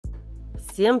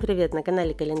Всем привет! На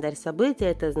канале Календарь событий.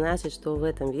 Это значит, что в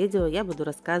этом видео я буду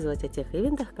рассказывать о тех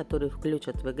ивентах, которые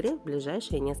включат в игре в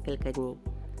ближайшие несколько дней.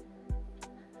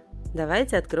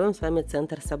 Давайте откроем с вами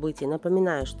центр событий.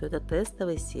 Напоминаю, что это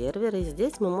тестовый сервер, и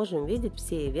здесь мы можем видеть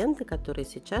все ивенты, которые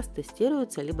сейчас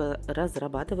тестируются либо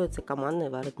разрабатываются командой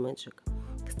Valor Magic.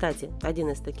 Кстати, один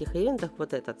из таких ивентов,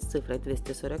 вот этот с цифрой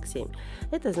 247,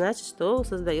 это значит, что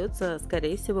создается,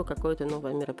 скорее всего, какое-то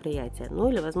новое мероприятие. Ну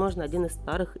или, возможно, один из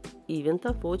старых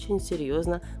ивентов очень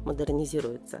серьезно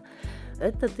модернизируется.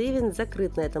 Этот ивент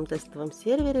закрыт на этом тестовом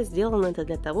сервере. Сделано это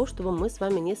для того, чтобы мы с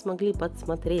вами не смогли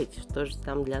подсмотреть, что же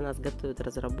там для нас готовят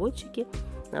разработчики.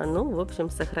 Ну, в общем,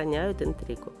 сохраняют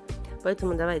интригу.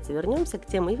 Поэтому давайте вернемся к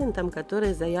тем ивентам,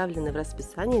 которые заявлены в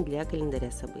расписании для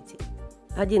календаря событий.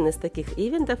 Один из таких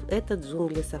ивентов – это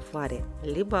джунгли сафари,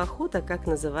 либо охота, как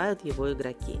называют его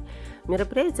игроки.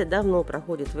 Мероприятие давно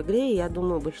проходит в игре, и я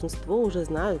думаю, большинство уже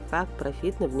знают, как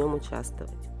профитно в нем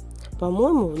участвовать.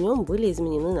 По-моему, в нем были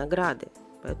изменены награды,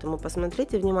 поэтому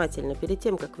посмотрите внимательно. Перед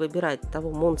тем, как выбирать того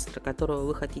монстра, которого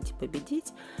вы хотите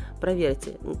победить,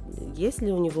 проверьте, есть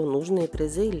ли у него нужные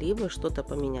призы, либо что-то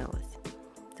поменялось.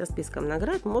 Со списком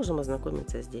наград можем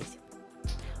ознакомиться здесь.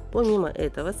 Помимо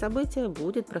этого события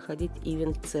будет проходить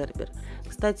ивент Цербер.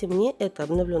 Кстати, мне эта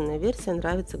обновленная версия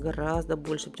нравится гораздо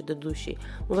больше предыдущей.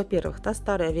 Ну, во-первых, та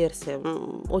старая версия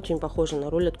очень похожа на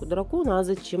рулетку дракона, а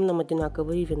зачем нам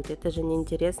одинаковые ивенты? Это же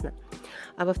неинтересно.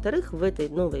 А во-вторых, в этой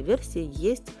новой версии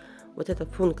есть вот эта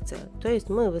функция. То есть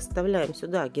мы выставляем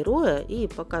сюда героя, и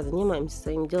пока занимаемся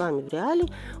своими делами в реале,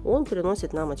 он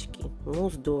приносит нам очки. Ну,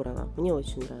 здорово, мне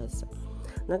очень нравится.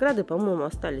 Награды, по-моему,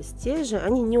 остались те же.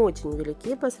 Они не очень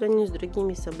велики по сравнению с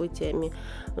другими событиями,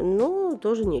 но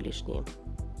тоже не лишние.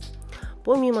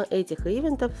 Помимо этих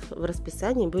ивентов в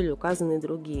расписании были указаны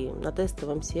другие. На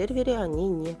тестовом сервере они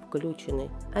не включены.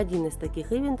 Один из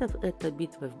таких ивентов – это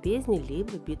битва в бездне,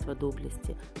 либо битва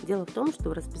доблести. Дело в том, что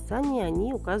в расписании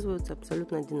они указываются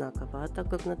абсолютно одинаково. А так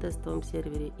как на тестовом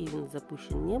сервере ивент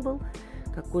запущен не был,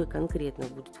 какой конкретно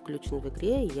будет включен в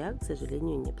игре, я, к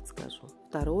сожалению, не подскажу.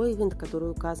 Второй ивент, который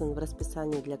указан в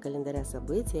расписании для календаря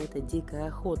событий, это дикая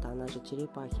охота, она же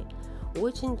черепахи.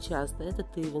 Очень часто этот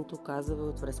ивент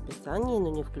указывают в расписании, но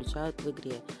не включают в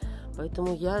игре.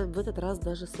 Поэтому я в этот раз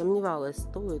даже сомневалась,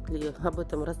 стоит ли об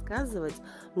этом рассказывать,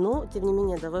 но тем не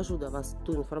менее довожу до вас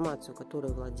ту информацию,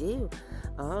 которой владею,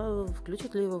 а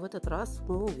включат ли его в этот раз,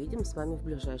 мы увидим с вами в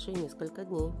ближайшие несколько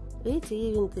дней. Эти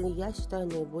ивенты я считаю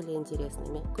наиболее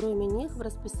интересными. Кроме них в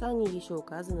расписании еще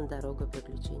указана дорога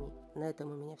приключений. На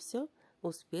этом у меня все.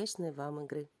 Успешной вам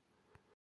игры!